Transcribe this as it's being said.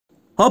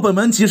好，本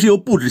门棋是由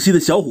不止系的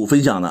小虎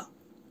分享的。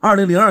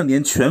2002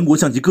年全国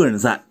象棋个人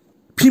赛，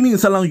拼命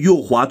三郎于幼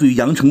华对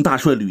阳城大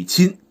帅吕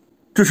钦，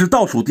这是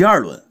倒数第2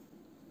轮，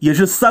也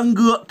是三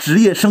哥职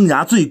业生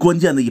涯最关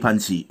键的一盘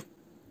棋。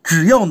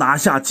只要拿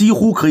下，几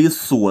乎可以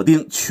锁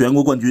定全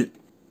国冠军。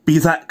比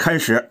赛开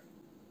始，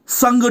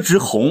三哥执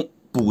红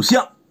补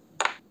象，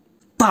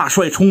大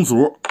帅冲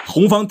卒，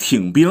红方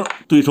挺兵，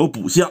对手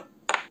补象，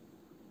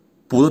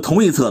补的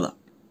同一侧的，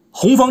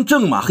红方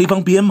正马，黑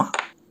方边马，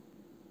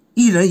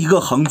一人一个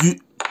横车，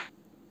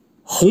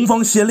红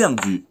方先亮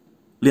车，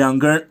两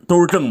个人都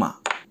是正马，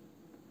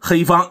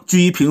黑方车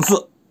一平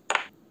四，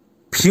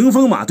屏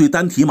风马对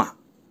单提马，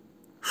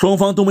双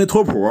方都没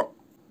脱谱。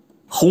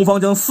红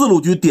方将4路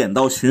车点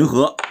到巡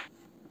河，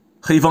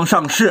黑方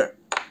上士，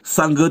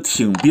三哥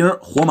挺兵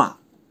活马，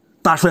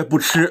大帅不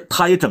吃，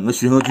他也整个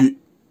巡河车，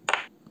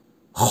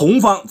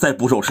红方在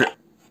补手式。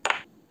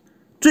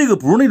这个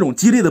不是那种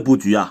激烈的布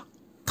局啊，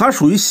它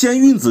属于先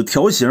运子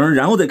调形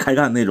然后再开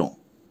干那种。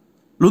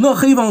轮到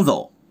黑方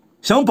走，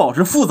想保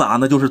持复杂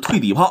呢，就是退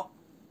底炮，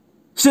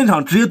现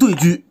场直接对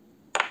车，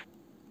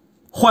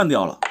换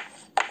掉了。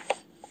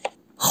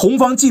红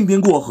方进兵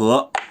过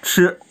河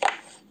吃，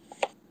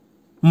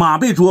马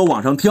被捉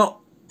往上跳，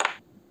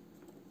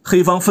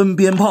黑方分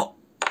边炮，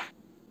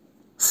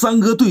三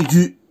哥对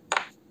车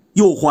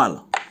又换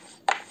了。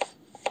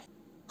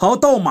好，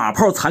到马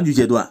炮残局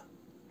阶段，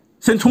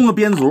先冲个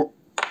边卒，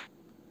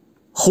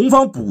红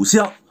方补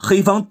象，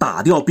黑方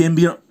打掉边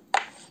兵。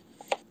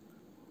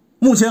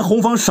目前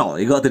红方少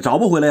一个，得找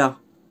不回来呀。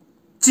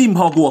进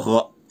炮过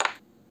河，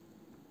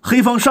黑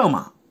方上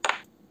马，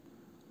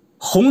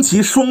红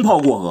旗双炮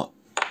过河，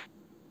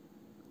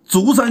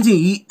卒3进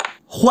1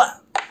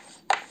换。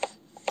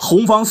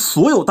红方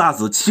所有大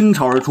子倾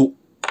巢而出，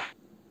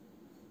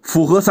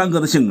符合三哥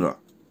的性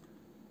格。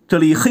这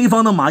里黑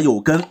方的马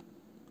有根，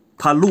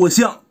他落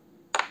象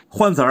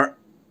换子儿，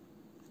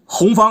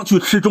红方去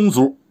吃中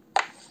卒，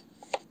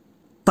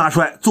大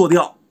帅做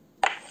掉，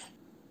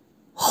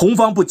红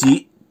方不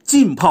急，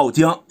进炮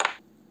将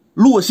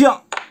落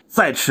象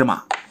再吃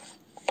马。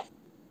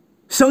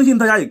相信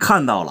大家也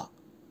看到了，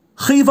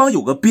黑方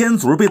有个边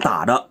卒被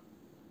打着，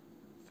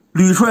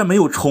吕帅没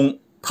有冲，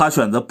他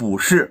选择补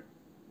士。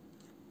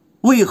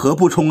为何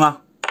不冲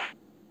啊？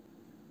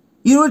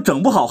因为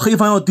整不好黑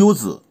方要丢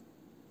子。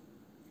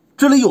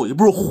这里有一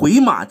步回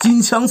马金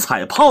枪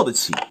踩炮的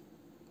棋，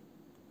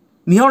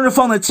你要是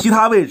放在其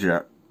他位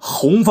置，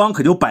红方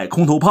可就摆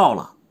空头炮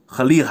了，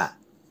很厉害。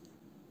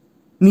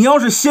你要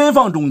是先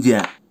放中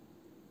间，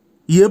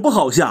也不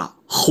好下，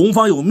红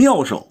方有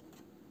妙手，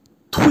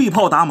退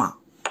炮打马，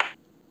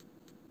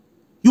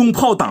用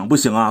炮挡不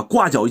行啊，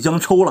挂角一将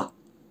抽了，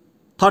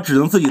他只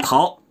能自己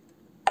逃。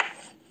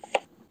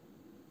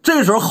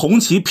这时候红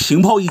旗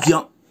平炮一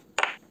将，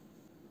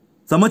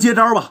怎么接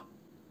招吧？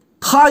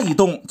他一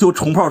动就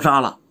重炮杀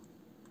了，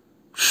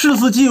士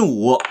4进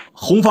5，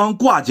红方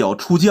挂角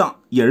出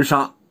将也是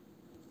杀，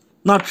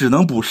那只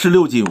能补士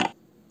6进5。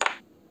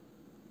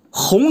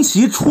红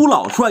旗出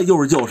老帅又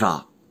是叫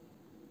杀，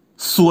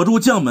锁住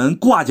将门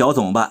挂角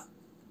怎么办？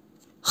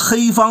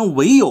黑方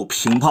唯有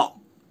平炮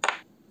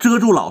遮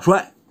住老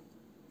帅，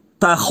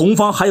但红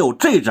方还有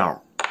这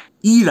招，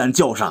依然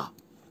叫杀，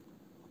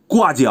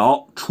挂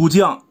角出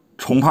将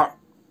重炮。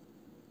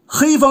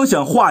黑方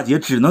想化解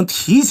只能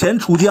提前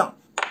出将，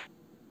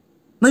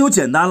那就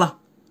简单了，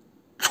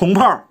重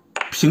炮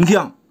平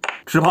将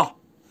吃炮。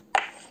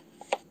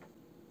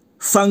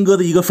三哥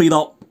的一个飞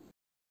刀。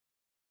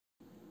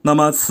那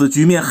么此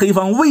局面黑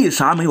方为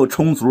啥没有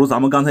冲卒，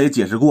咱们刚才也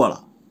解释过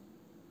了，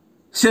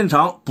现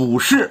场补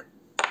士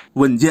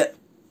稳健。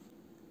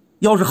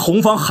要是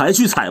红方还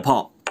去踩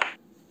炮，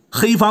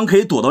黑方可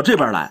以躲到这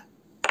边来，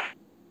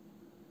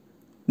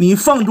你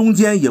放中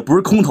间也不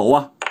是空头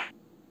啊。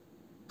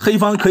黑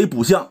方可以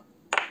补象，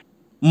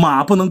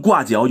马不能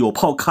挂角，有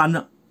炮看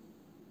着，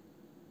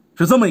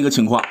是这么一个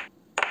情况。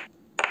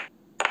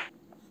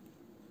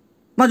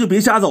那就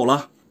别瞎走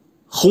了，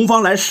红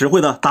方来实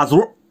惠的打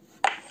卒，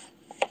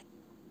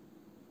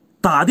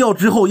打掉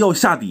之后要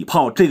下底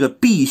炮，这个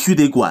必须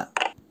得管，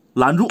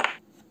拦住。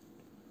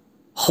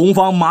红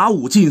方马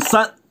5进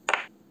3，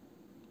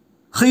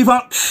黑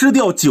方吃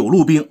掉9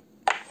路兵，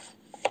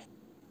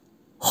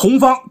红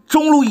方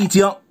中路一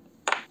将，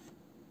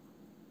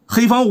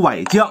黑方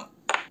崴将，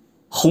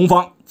红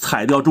方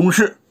踩掉中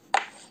士。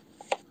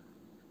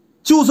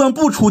就算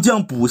不出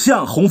将补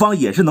象，红方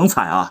也是能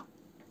踩啊，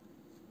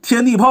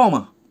天地炮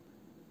嘛。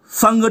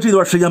三哥这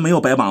段时间没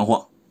有白忙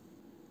活，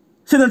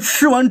现在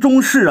吃完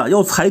中士啊，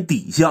要踩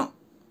底象，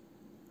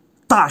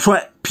大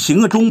帅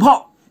平个中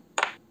炮，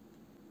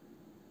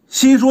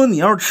心说你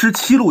要是吃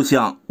7路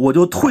象，我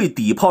就退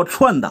底炮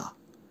串打，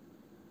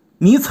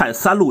你踩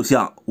3路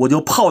象，我就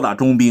炮打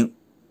中兵。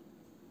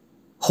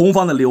红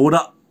方得留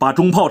着，把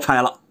中炮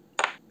拆了。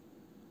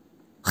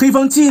黑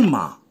方进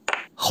马，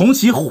红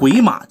旗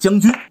回马将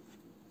军，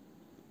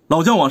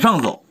老将往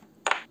上走，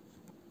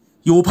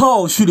有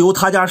炮须留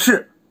他家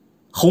士，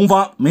红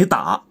方没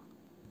打，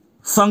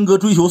三哥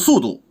追求速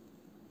度，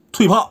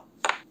退炮，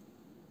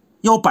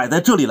要摆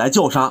在这里来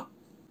叫杀。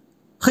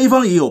黑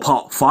方也有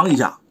炮，防一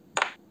下。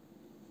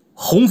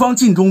红方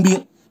进中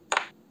兵，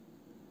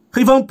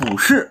黑方补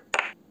士，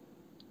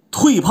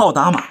退炮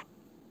打马，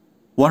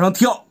往上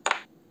跳，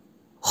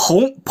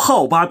红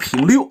炮8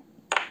平6。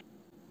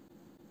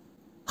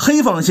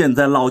黑方现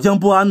在老将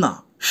不安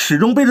呐，始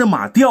终被这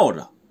马吊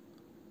着。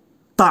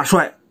大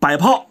帅摆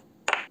炮，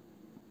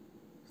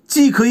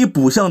既可以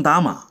补象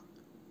打马，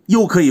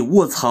又可以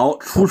卧槽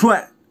出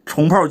帅，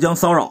重炮将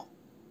骚扰。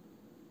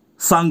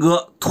三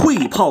哥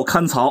退炮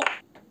看槽，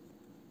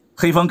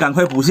黑方赶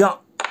快补象，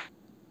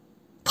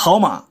讨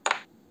马，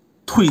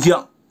退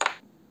将。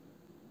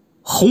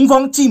红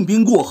方进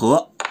兵过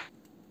河，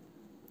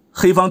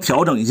黑方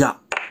调整一下，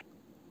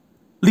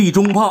立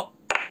中炮，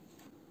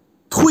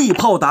退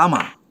炮打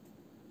马，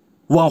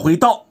往回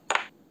倒，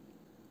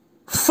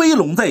飞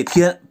龙在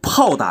天，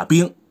炮打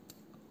兵，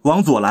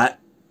往左来，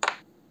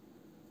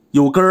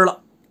有根儿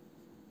了。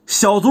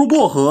小卒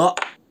过河，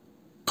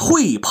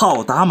退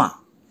炮打马，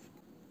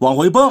往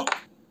回蹦。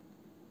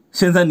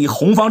现在你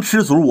红方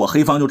吃卒，我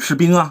黑方就吃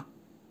兵啊。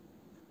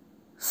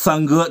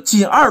三哥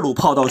进2路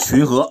炮到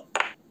巡河，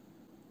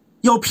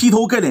要劈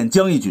头盖脸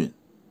将一军。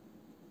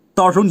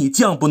到时候你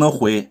将不能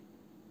回，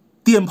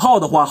电炮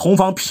的话红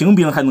方平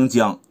兵还能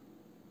将，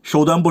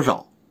手段不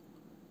少。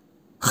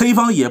黑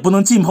方也不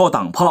能进炮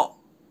挡炮，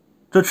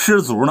这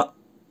吃卒呢。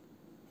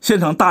现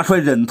场大帅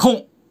忍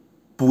痛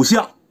补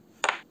象，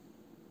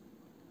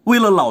为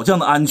了老将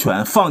的安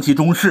全放弃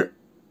中士，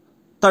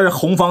但是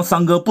红方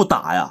三哥不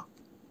打呀，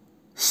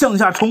向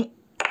下冲。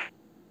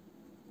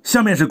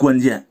下面是关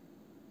键，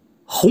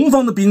红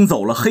方的兵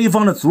走了，黑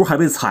方的卒还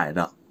被踩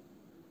着。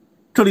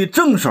这里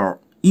正手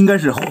应该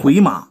是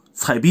回马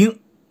踩兵，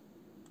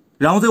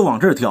然后再往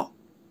这儿跳。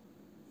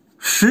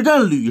实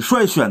战吕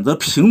帅选择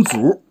平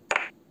卒，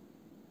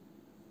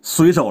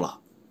随手了，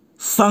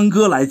三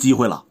哥来机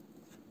会了，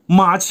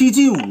马7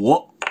进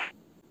5。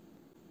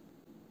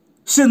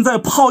现在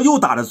炮又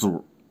打着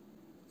卒，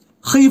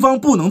黑方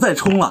不能再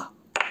冲了，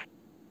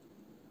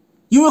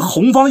因为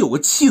红方有个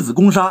弃子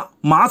攻杀，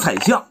马踩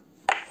象，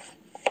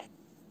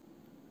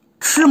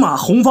吃马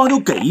红方就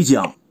给一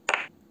将，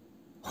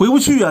回不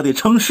去啊，得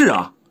称士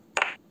啊，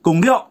拱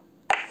掉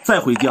再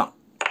回将，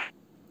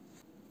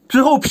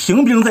之后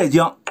平兵再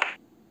将。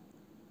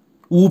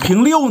5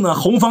平6呢，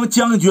红方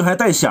将军还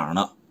带响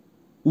呢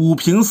，5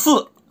平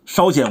4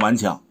稍显顽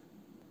强，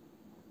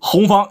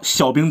红方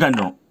小兵占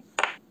中。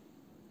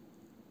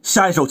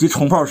下一手棋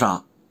重炮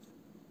杀，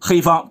黑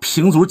方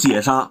平卒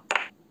解杀，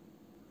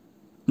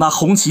那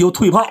红棋又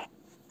退炮。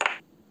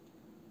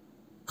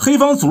黑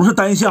方卒是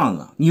单向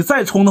的，你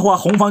再冲的话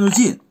红方就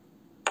进，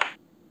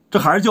这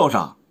还是叫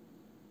杀，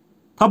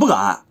他不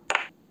敢。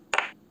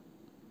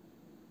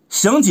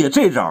想解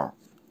这招，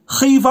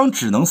黑方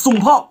只能送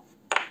炮，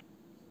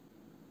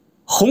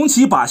红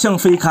棋把象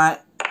飞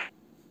开，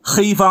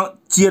黑方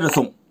接着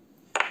送，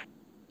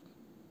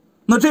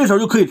那这时候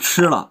就可以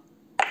吃了。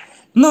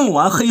弄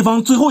完黑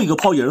方最后一个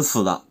炮也是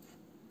死的，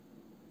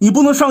你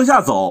不能上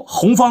下走，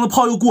红方的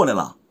炮又过来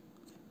了。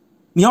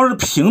你要是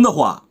平的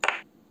话，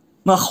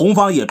那红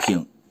方也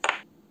平，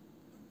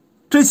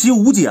这棋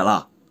无解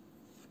了。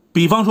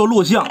比方说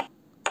落象，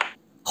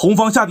红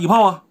方下底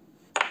炮啊，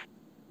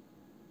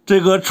这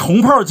个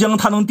重炮将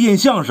它能电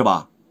象是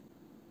吧？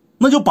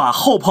那就把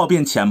后炮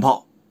变前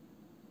炮，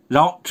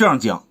然后这样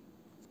将，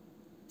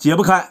解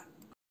不开。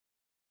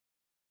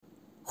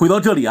回到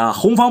这里啊，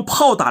红方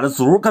炮打着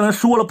卒，刚才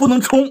说了不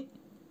能冲，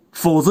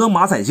否则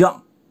马踩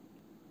象。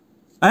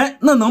哎，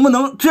那能不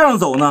能这样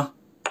走呢？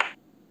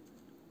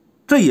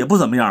这也不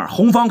怎么样，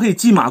红方可以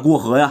进马过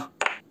河呀，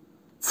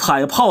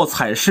踩炮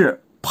踩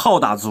士，炮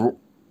打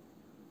卒，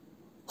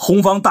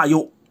红方大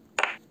优。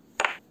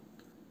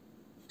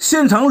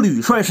现场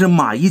吕帅是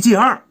马1进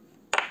2，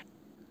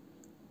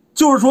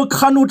就是说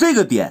看住这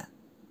个点，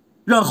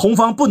让红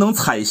方不能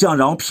踩象，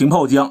然后平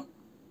炮将，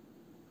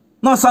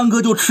那三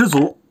哥就吃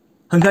卒，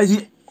很开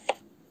心。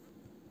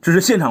只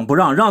是现场不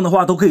让，让的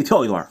话都可以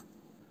跳一段。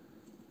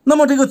那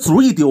么这个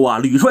卒一丢啊，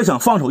吕帅想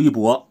放手一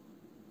搏，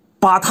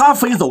把他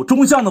飞走，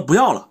中象的不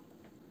要了，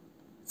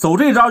走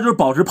这招就是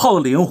保持炮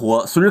的灵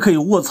活，随时可以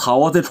卧槽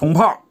啊，再重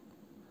炮，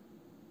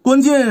关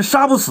键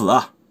杀不死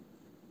啊。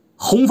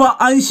红方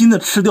安心的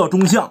吃掉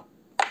中象，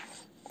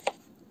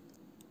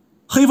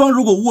黑方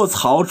如果卧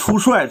槽出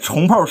帅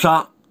重炮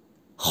杀，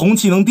红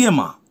棋能电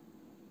马，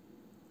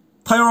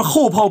他要是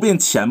后炮变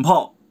前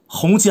炮，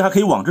红棋还可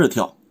以往这儿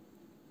跳，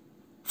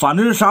反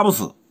正是杀不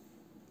死。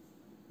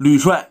吕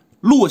帅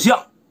落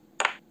象，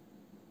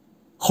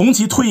红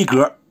棋退一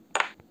格，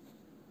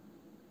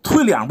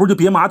退2步就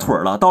别马腿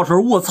了，到时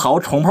候卧槽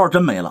重炮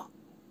真没了。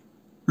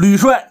吕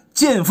帅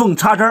见缝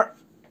插针儿，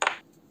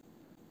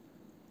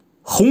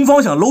红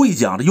方想搂一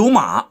将，这有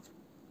马，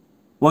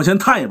往前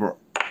探一步，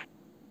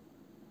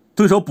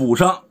对手补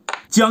上，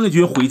将一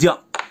军回将。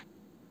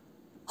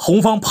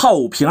红方炮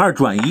5平2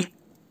转移，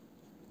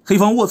黑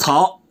方卧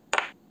槽，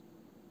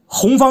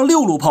红方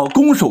6路炮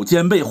攻守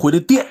兼备，回来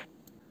电，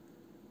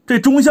这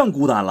中象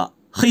孤单了，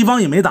黑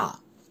方也没打，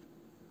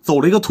走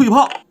了一个退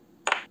炮，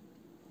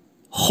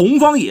红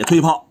方也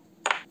退炮，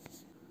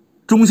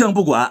中象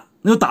不管，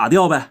那就打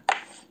掉呗，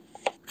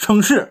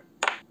称是。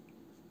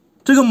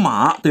这个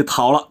马得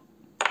逃了，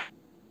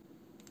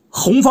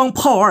红方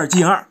炮2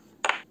进2，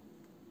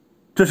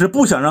这是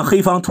不想让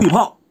黑方退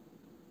炮，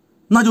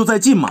那就再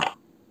进马，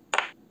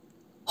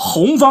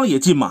红方也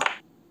进马，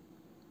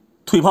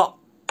退炮，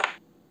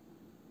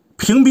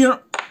平兵，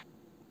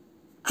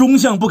中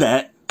象不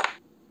给，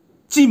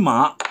进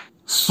马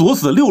锁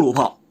死6路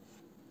炮，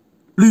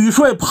吕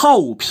帅炮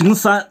5平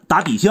3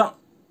打底象，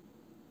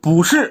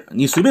补士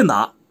你随便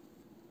打，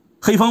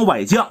黑方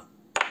崴将，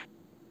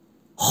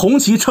红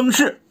旗称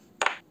是，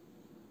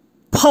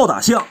炮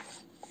打象，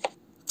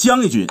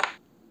将一军，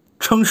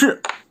称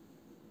是，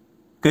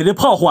给这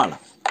炮换了。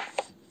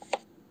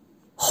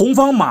红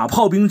方马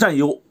炮兵占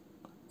优，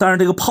但是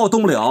这个炮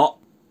动不了，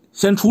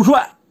先出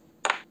帅，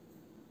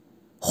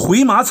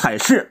回马踩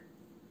士，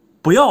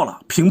不要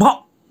了，平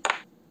炮。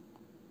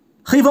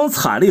黑方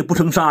踩了也不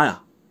成杀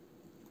呀，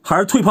还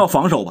是退炮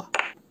防守吧。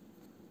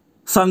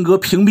三哥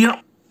平兵，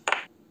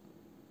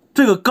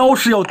这个高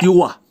士要丢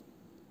啊，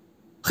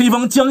黑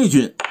方将一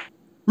军，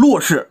落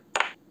士，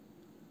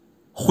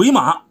回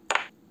马，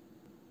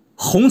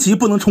红旗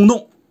不能冲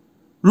动，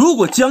如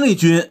果将一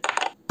军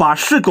把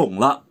士拱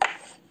了，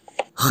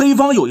黑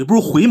方有一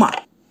步回马，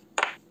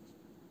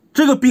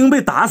这个兵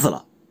被打死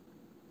了，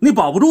你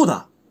保不住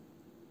他，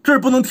这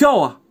儿不能跳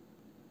啊，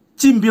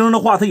进兵的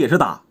话他也是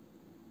打，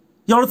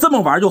要是这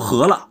么玩就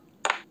和了。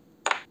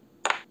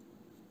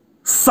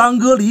三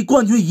哥离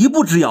冠军一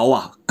步之遥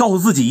啊，告诉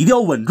自己一定要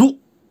稳住，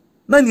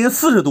那年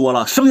40多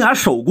了，生涯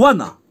首冠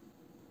呢，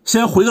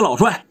先回个老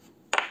帅。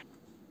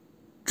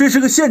这是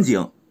个陷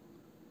阱，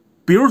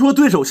比如说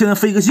对手现在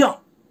飞个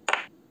象，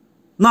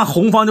那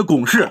红方就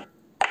拱士，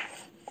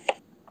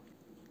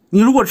你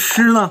如果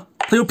吃呢，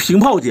他就平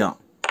炮将，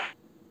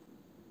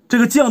这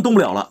个将动不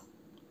了了，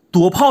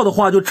躲炮的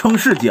话就称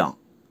是将，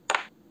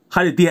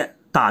还得颠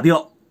打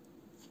掉，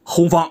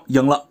红方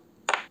赢了。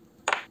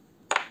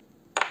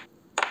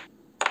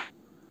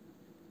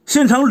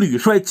现场吕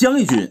帅将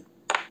一军，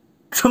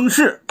称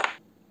是，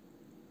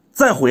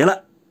再回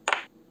来，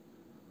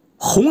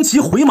红旗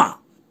回马，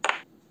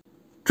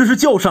这是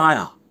叫杀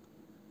呀，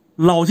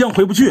老将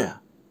回不去，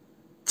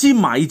进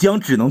马一将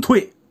只能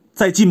退，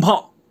再进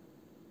炮，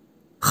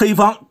黑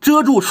方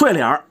遮住帅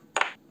脸儿。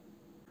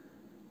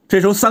这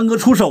时候三哥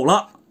出手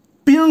了，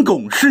兵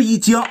拱士一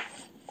将，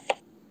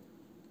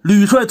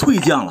吕帅退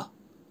将了，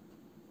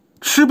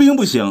吃兵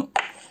不行，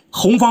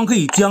红方可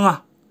以将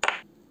啊，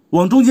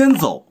往中间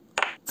走，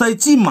再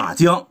进马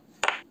将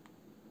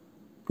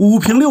，5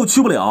平6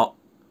去不了，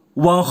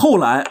往后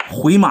来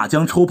回马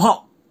将抽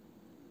炮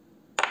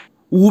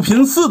，5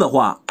平4的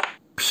话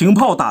平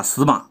炮打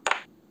死马，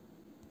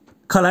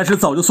看来是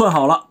早就算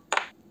好了。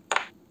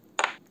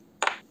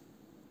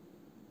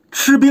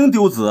吃兵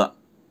丢子，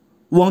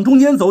往中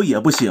间走也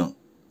不行，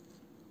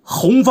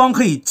红方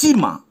可以进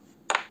马，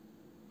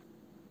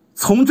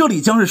从这里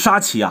将是杀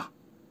棋啊，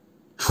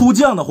出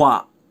将的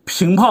话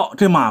平炮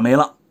这马没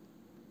了，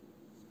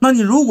那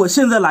你如果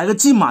现在来个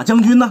进马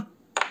将军呢，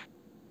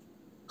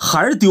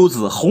还是丢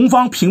子，红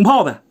方平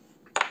炮呗，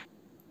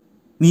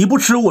你不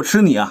吃我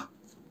吃你啊，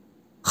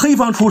黑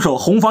方出手，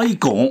红方一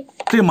拱，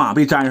这马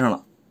被粘上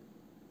了，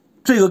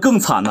这个更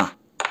惨呐。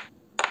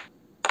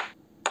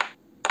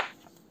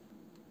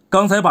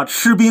刚才把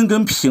吃兵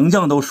跟平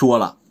将都说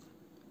了，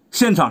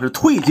现场是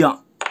退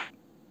将，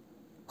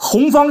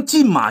红方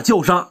进马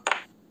叫杀，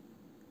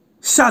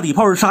下底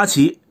炮是杀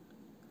棋，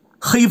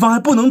黑方还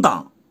不能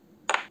挡，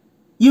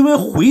因为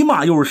回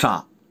马又是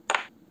杀，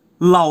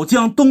老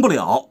将动不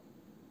了，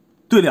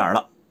对脸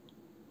了，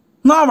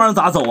那玩意儿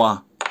咋走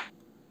啊？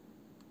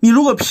你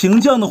如果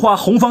平将的话，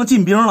红方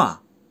进兵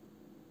了，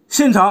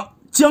现场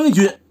将一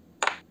军，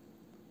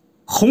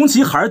红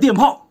旗还是电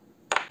炮，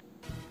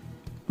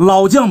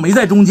老将没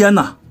在中间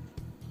呢，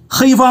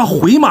黑方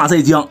回马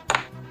再将，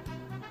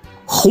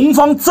红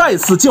方再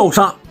次叫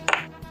杀，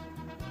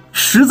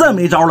实在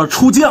没招了，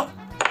出将，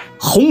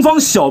红方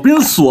小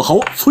兵锁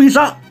喉催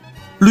杀，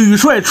吕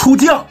帅出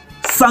将，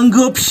三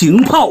哥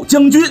平炮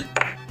将军，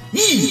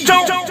一招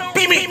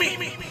毙命。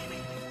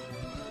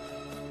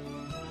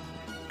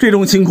这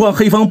种情况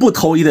黑方不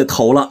投也得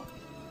投了，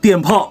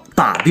电炮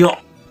打掉，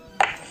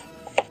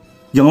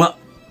赢了。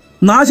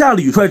拿下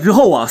吕帅之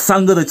后啊，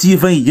三哥的积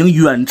分已经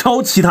远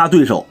超其他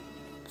对手，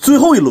最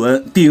后一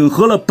轮顶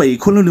和了北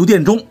昆仑刘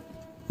殿中，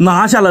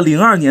拿下了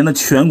02年的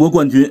全国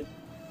冠军，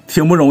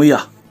挺不容易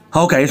啊。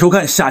好，感谢收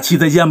看，下期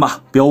再见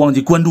吧，不要忘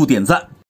记关注点赞。